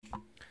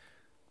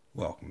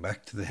Welcome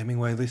back to the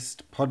Hemingway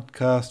List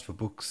podcast for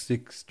Book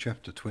 6,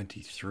 Chapter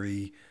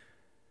 23.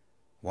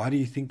 Why do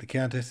you think the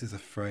Countess is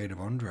afraid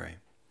of Andre?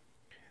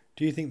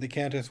 Do you think the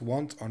Countess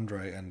wants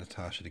Andre and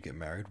Natasha to get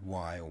married?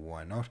 Why or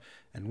why not?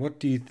 And what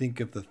do you think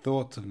of the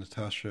thoughts of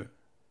Natasha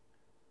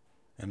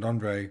and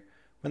Andre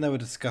when they were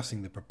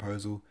discussing the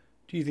proposal?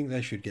 Do you think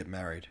they should get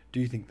married? Do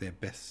you think they're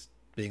best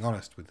being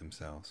honest with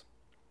themselves?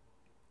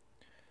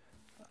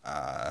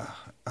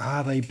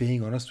 Are they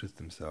being honest with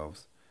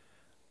themselves?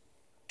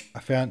 I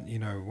found,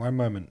 one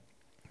moment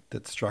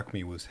that struck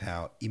me was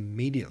how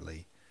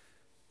immediately,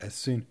 as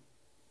soon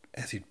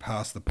as he'd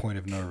passed the point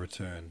of no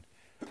return,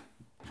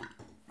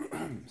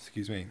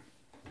 excuse me,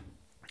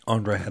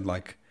 Andre had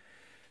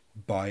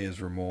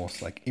buyer's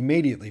remorse,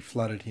 immediately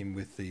flooded him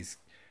with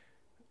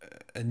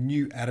a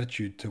new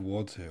attitude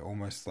towards her,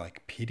 almost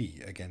like pity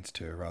against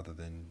her rather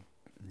than,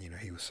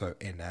 he was so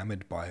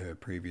enamored by her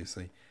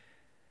previously.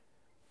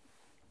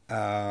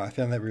 I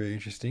found that really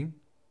interesting,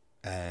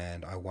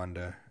 and I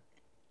wonder,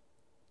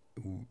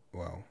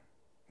 well,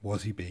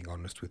 was he being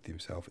honest with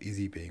himself? Is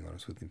he being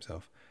honest with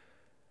himself?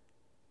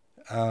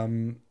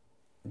 The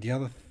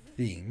other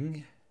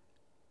thing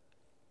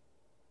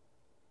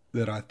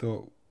that I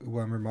thought,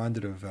 I'm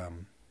reminded of,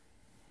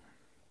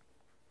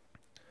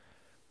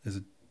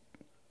 there's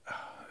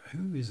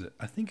who is it?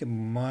 I think it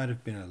might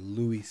have been a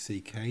Louis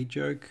C.K.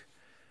 joke,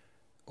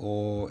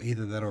 or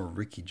either that or a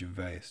Ricky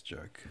Gervais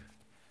joke.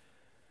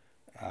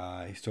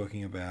 He's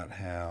talking about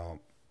how,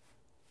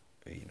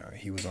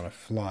 he was on a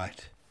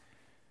flight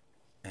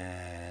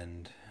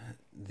and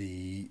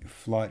the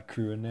flight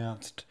crew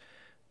announced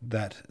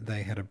that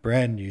they had a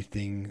brand new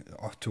thing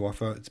to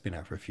offer. It's been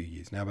out for a few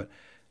years now, but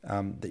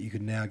that you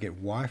could now get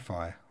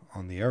Wi-Fi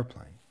on the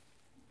airplane,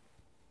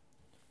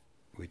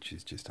 which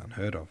is just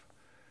unheard of.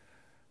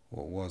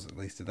 Well, it was, at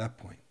least at that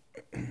point.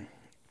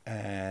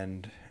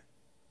 And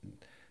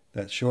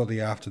that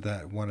shortly after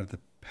that, one of the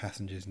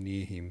passengers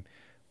near him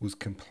was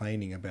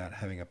complaining about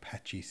having a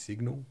patchy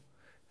signal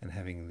and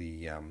having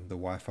the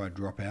Wi-Fi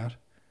drop out.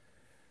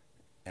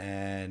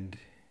 And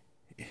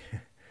I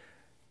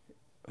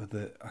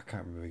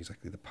can't remember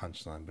exactly the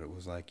punchline, but it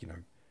was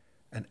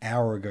an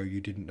hour ago you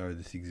didn't know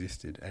this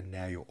existed, and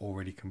now you're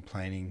already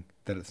complaining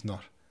that it's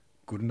not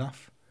good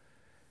enough,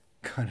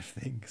 kind of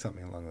thing,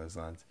 something along those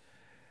lines.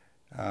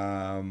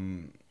 I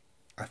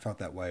felt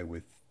that way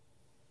with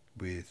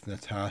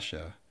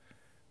Natasha,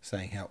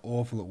 saying how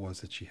awful it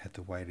was that she had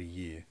to wait a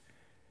year.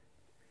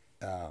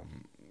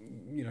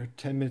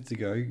 10 minutes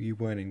ago you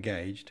weren't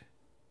engaged.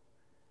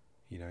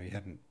 You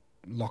hadn't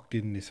locked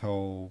in this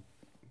whole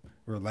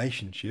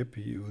relationship.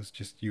 You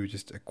were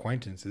just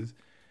acquaintances,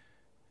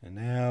 and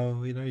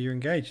now you're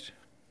engaged.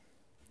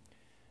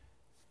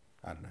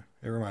 I don't know.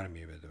 It reminded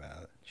me a bit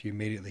about it. She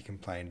immediately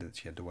complained that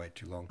she had to wait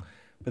too long,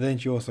 but then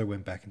she also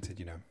went back and said,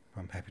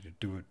 I'm happy to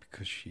do it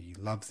because she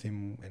loves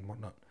him and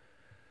whatnot.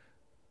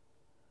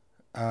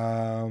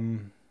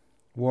 Warren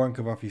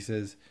Kavafi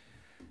says,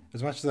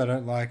 as much as I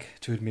don't like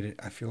to admit it,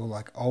 I feel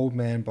like old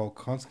man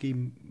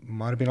Bolkonsky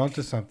might have been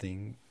onto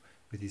something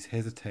with his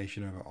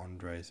hesitation over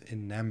Andre's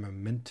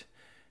enamorment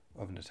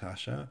of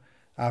Natasha.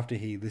 After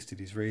he listed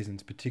his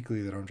reasons,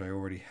 particularly that Andre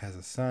already has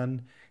a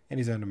son and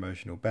his own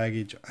emotional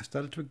baggage, I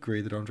started to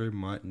agree that Andre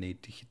might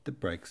need to hit the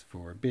brakes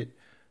for a bit.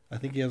 I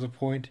think he has a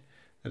point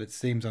that it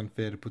seems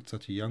unfair to put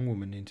such a young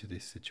woman into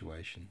this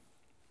situation.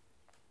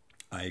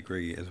 I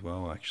agree as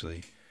well,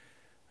 actually.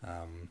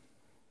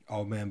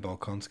 Old man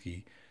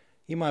Bolkonsky,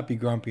 he might be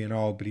grumpy and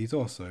old, but he's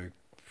also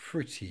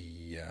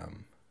pretty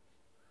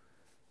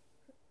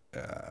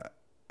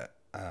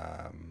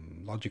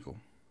logical,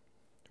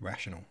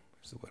 rational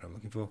is the word I'm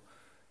looking for.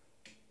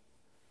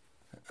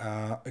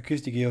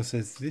 Acoustic Eel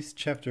says, this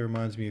chapter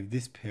reminds me of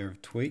this pair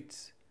of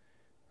tweets.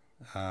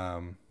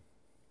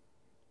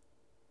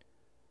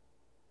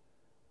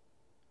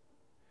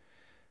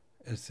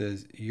 It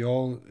says,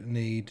 you'll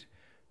need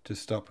to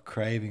stop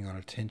craving on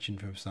attention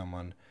from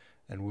someone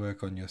and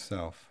work on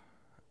yourself.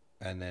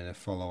 And then a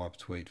follow-up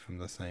tweet from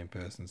the same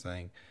person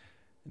saying,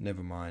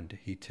 never mind,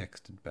 he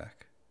texted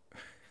back.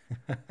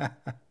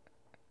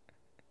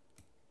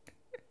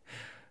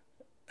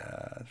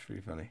 That's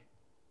pretty funny.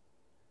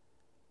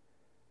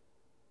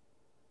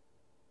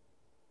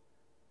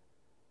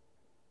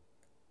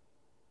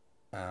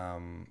 All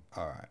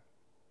right.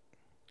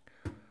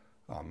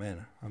 Oh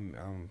man,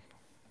 I'm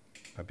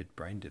a bit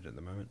brain dead at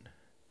the moment.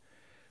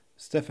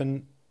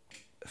 Stephen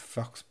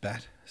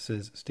Foxbat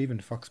says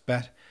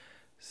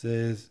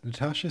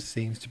Natasha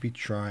seems to be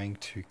trying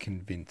to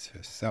convince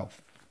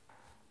herself.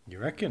 You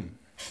reckon?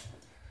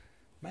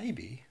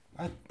 Maybe.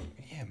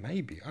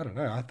 Maybe. I don't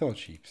know. I thought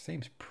she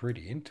seems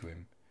pretty into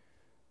him.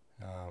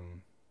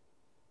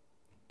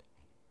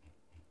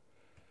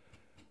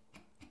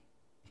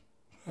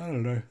 I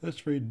don't know.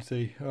 Let's read and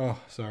see. Oh,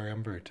 sorry.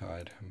 I'm very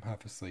tired. I'm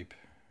half asleep.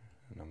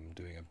 And I'm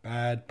doing a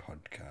bad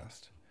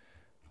podcast.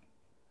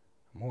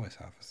 I'm always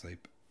half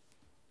asleep.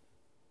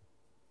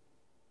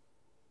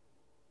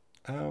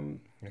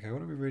 Okay,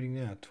 what are we reading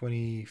now?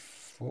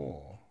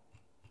 24.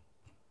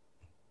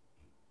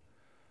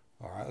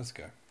 Alright, let's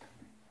go.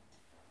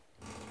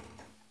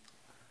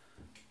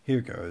 Here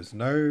it goes.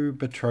 No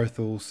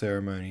betrothal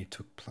ceremony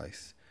took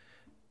place,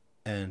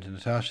 and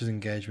Natasha's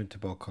engagement to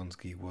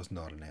Bolkonsky was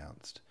not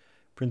announced.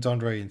 Prince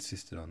Andrei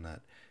insisted on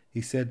that.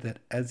 He said that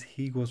as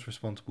he was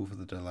responsible for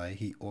the delay,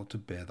 he ought to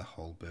bear the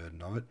whole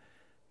burden of it,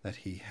 that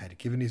he had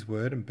given his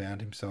word and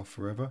bound himself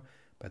forever,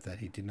 but that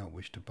he did not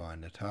wish to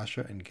bind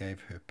Natasha and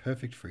gave her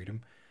perfect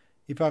freedom.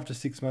 If after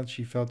 6 months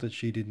she felt that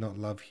she did not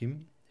love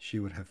him, she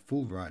would have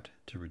full right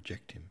to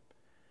reject him.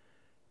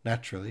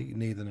 Naturally,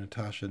 neither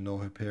Natasha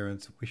nor her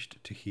parents wished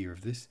to hear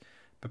of this,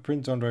 but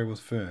Prince Andrei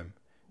was firm.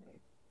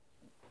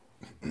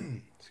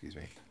 Excuse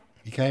me.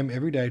 He came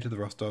every day to the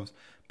Rostovs,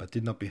 but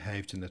did not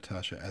behave to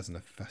Natasha as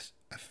an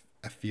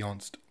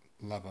affianced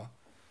lover.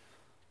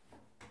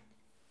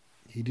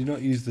 He did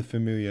not use the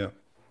familiar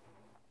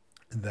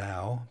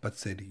thou, but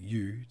said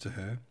you to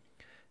her,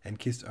 and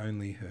kissed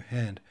only her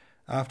hand.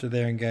 After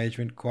their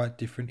engagement, quite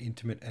different,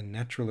 intimate, and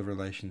natural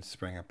relations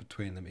sprang up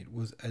between them. It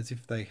was as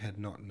if they had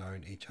not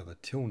known each other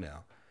till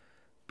now.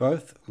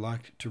 Both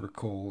liked to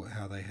recall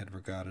how they had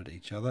regarded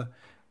each other,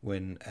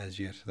 when as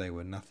yet they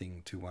were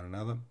nothing to one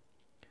another.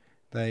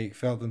 They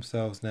felt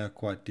themselves now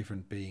quite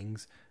different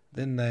beings.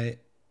 Then they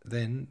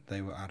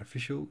were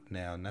artificial,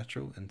 now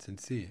natural and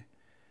sincere.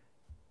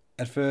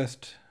 At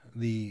first,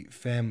 the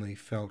family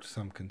felt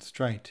some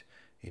constraint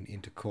in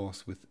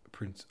intercourse with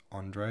Prince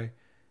Andrei.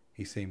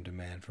 He seemed a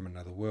man from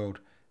another world,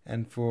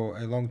 and for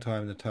a long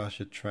time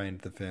Natasha trained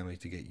the family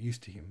to get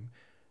used to him,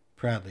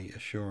 proudly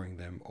assuring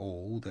them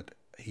all that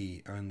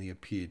he only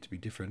appeared to be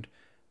different,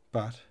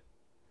 but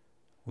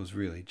was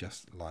really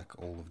just like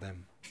all of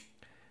them,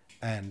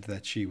 and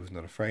that she was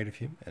not afraid of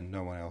him, and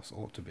no one else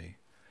ought to be.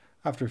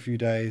 After a few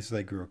days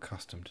they grew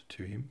accustomed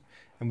to him,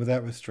 and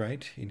without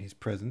restraint in his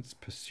presence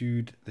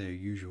pursued their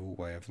usual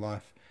way of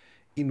life,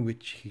 in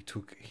which he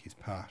took his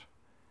part.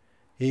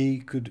 He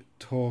could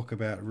talk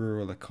about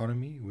rural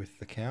economy with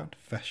the Count,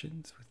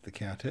 fashions with the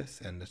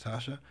Countess and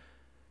Natasha,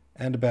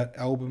 and about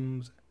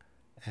albums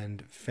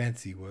and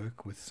fancy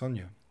work with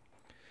Sonia.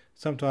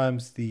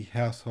 Sometimes the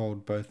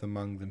household, both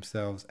among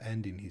themselves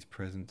and in his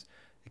presence,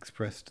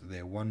 expressed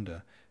their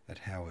wonder at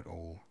how it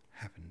all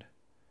happened,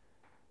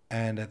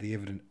 and at the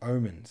evident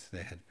omens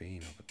there had been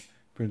of it.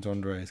 Prince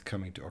Andrei's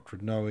coming to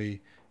Otradnoe,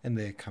 and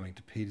their coming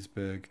to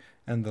Petersburg,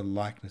 and the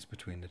likeness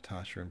between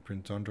Natasha and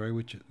Prince Andrei,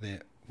 which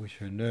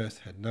her nurse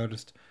had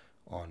noticed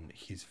on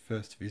his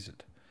first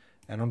visit,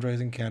 and Andrei's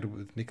encounter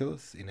with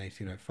Nicholas in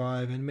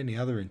 1805, and many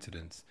other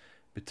incidents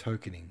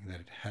betokening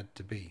that it had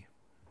to be.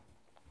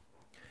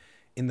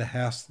 In the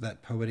house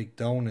that poetic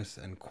dullness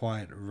and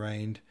quiet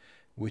reigned,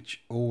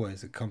 which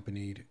always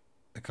accompanies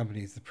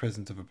the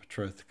presence of a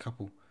betrothed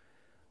couple.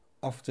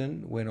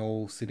 Often, when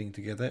all sitting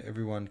together,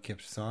 everyone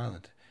kept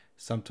silent.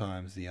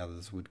 Sometimes the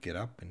others would get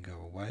up and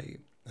go away,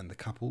 and the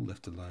couple,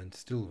 left alone,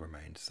 still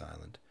remained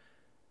silent.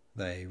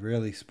 They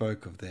rarely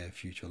spoke of their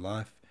future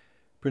life.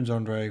 Prince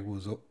Andrei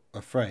was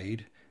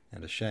afraid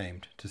and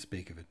ashamed to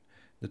speak of it.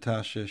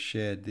 Natasha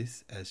shared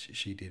this, as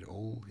she did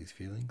all his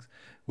feelings,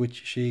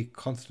 which she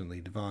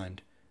constantly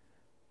divined.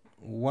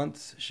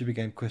 Once she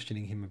began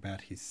questioning him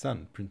about his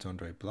son. Prince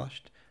Andrei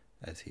blushed,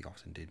 as he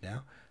often did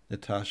now.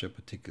 Natasha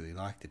particularly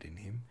liked it in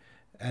him,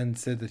 and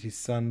said that his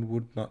son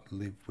would not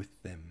live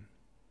with them.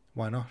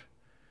 "Why not?"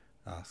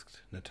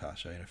 asked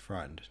Natasha in a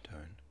frightened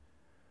tone.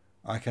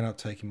 "I cannot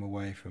take him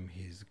away from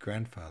his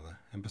grandfather,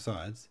 and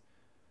besides—"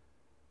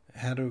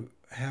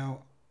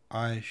 How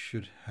I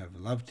should have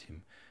loved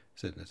him,"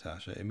 said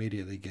Natasha,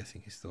 immediately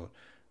guessing his thought,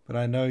 "but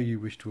I know you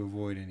wish to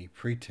avoid any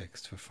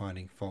pretext for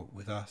finding fault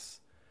with us."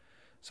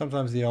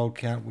 Sometimes the old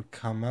Count would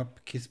come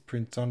up, kiss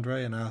Prince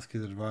Andrei, and ask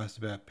his advice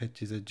about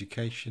Petya's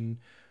education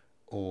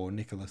or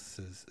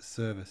Nicholas's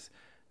service.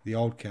 The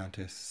old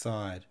Countess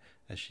sighed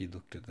as she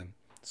looked at them.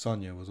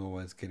 Sonia was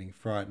always getting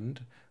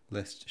frightened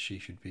lest she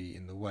should be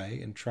in the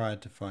way, and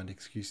tried to find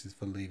excuses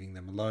for leaving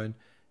them alone,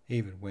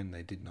 even when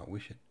they did not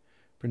wish it.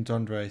 Prince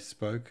Andrei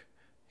spoke.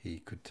 He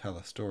could tell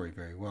a story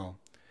very well.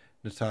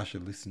 Natasha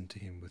listened to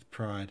him with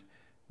pride.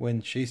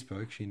 When she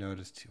spoke, she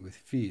noticed with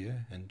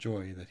fear and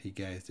joy that he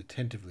gazed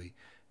attentively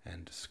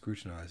and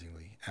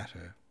scrutinizingly at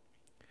her.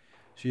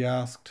 She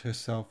asked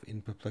herself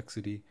in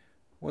perplexity,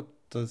 "What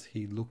does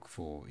he look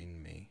for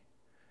in me?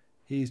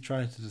 He is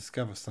trying to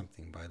discover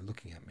something by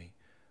looking at me.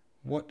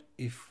 What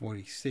if what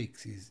he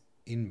seeks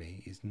in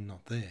me is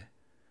not there?"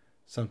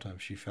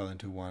 Sometimes she fell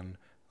into one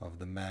of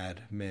the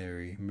mad,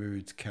 merry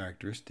moods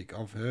characteristic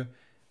of her,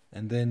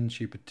 and then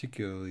she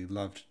particularly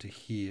loved to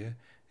hear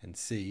and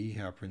see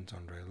how Prince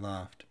Andrei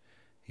laughed.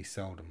 He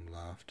seldom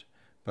laughed,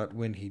 but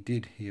when he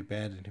did, he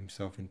abandoned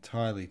himself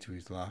entirely to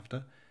his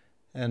laughter,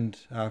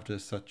 and after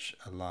such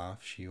a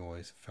laugh she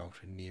always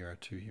felt nearer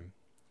to him.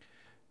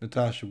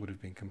 Natasha would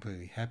have been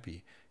completely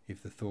happy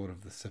if the thought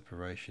of the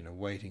separation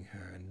awaiting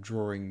her and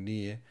drawing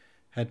near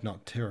had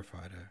not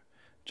terrified her,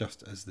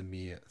 just as the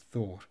mere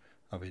thought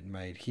of it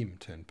made him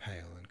turn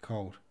pale and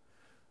cold.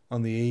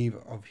 On the eve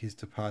of his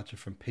departure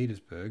from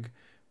Petersburg,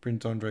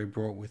 Prince Andrei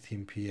brought with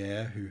him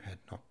Pierre, who had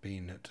not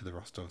been to the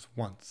Rostovs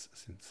once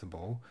since the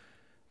ball.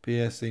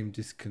 Pierre seemed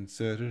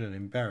disconcerted and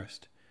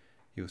embarrassed.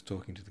 He was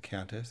talking to the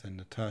Countess, and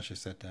Natasha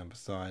sat down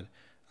beside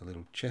a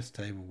little chess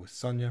table with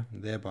Sonia,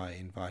 thereby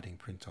inviting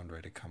Prince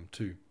Andrei to come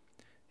too.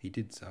 He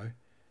did so.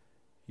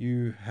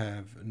 "You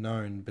have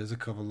known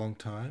Bezikov a long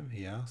time?"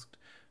 he asked.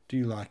 "Do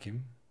you like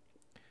him?"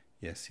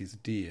 "Yes, he's a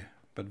dear,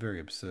 but very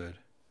absurd."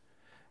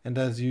 And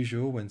as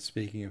usual, when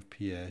speaking of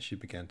Pierre, she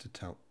began to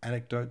tell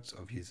anecdotes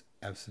of his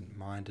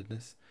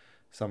absent-mindedness,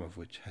 some of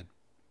which had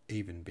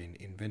even been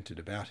invented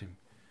about him.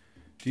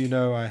 "Do you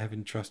know I have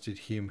entrusted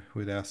him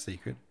with our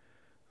secret?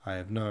 I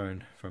have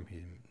known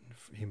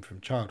him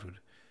from childhood.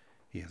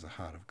 He has a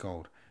heart of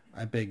gold.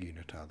 I beg you,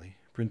 Natalie,"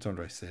 Prince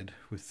Andrei said,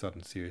 with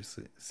sudden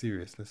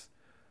seriousness.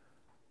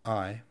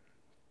 "I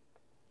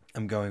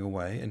am going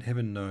away, and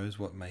heaven knows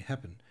what may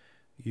happen.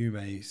 You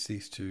may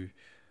cease to...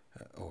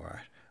 all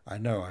right, I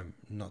know I'm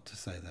not to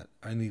say that.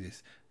 Only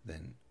this,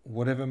 then.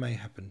 Whatever may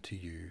happen to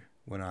you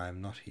when I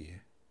am not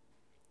here..."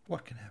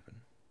 "What can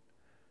happen?"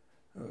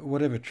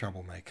 "Whatever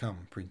trouble may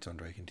come," Prince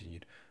Andrei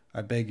continued,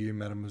 "I beg you,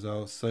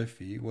 Mademoiselle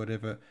Sophie,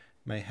 whatever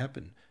may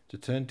happen, to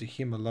turn to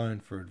him alone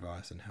for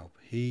advice and help.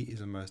 He is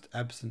a most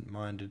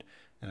absent-minded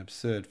and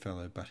absurd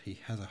fellow, but he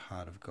has a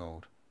heart of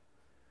gold."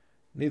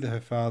 Neither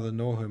her father,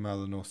 nor her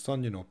mother, nor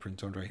Sonia, nor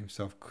Prince Andrei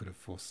himself could have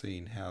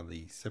foreseen how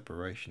the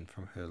separation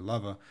from her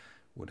lover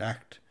would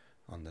act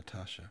on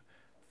Natasha.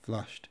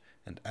 Flushed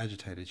and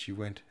agitated, she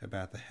went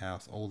about the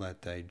house all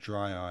that day,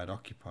 dry-eyed,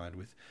 occupied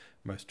with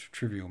most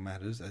trivial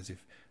matters, as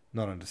if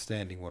not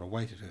understanding what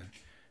awaited her.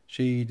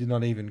 She did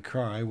not even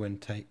cry when,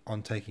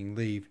 on taking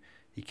leave,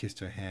 he kissed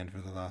her hand for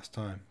the last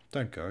time.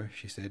 "Don't go,"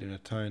 she said, in a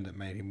tone that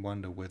made him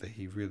wonder whether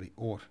he really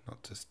ought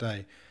not to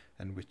stay,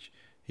 and which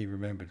he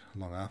remembered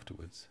long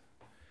afterwards.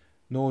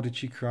 Nor did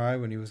she cry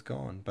when he was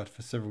gone, but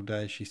for several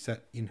days she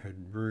sat in her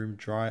room,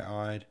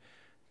 dry-eyed,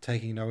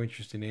 taking no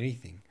interest in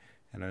anything,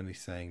 and only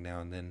saying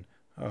now and then,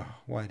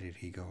 "Oh, why did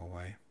he go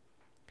away?"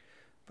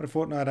 But a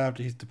fortnight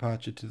after his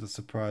departure, to the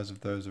surprise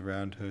of those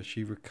around her,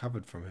 she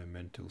recovered from her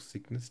mental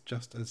sickness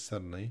just as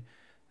suddenly,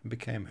 and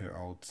became her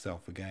old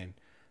self again,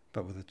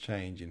 but with a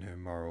change in her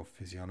moral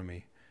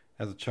physiognomy,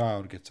 as a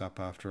child gets up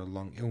after a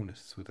long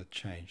illness with a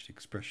changed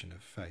expression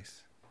of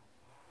face.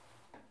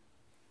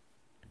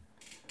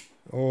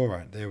 All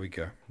right, there we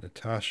go.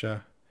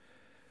 Natasha.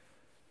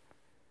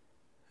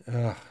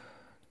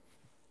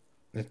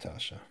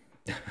 Natasha.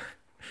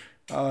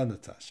 Oh,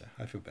 Natasha.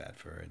 I feel bad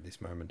for her at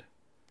this moment.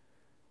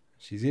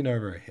 She's in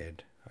over her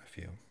head, I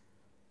feel.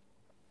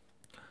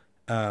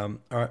 All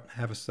right,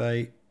 have a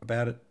say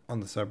about it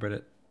on the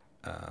subreddit.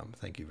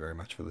 Thank you very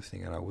much for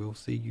listening, and I will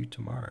see you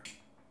tomorrow.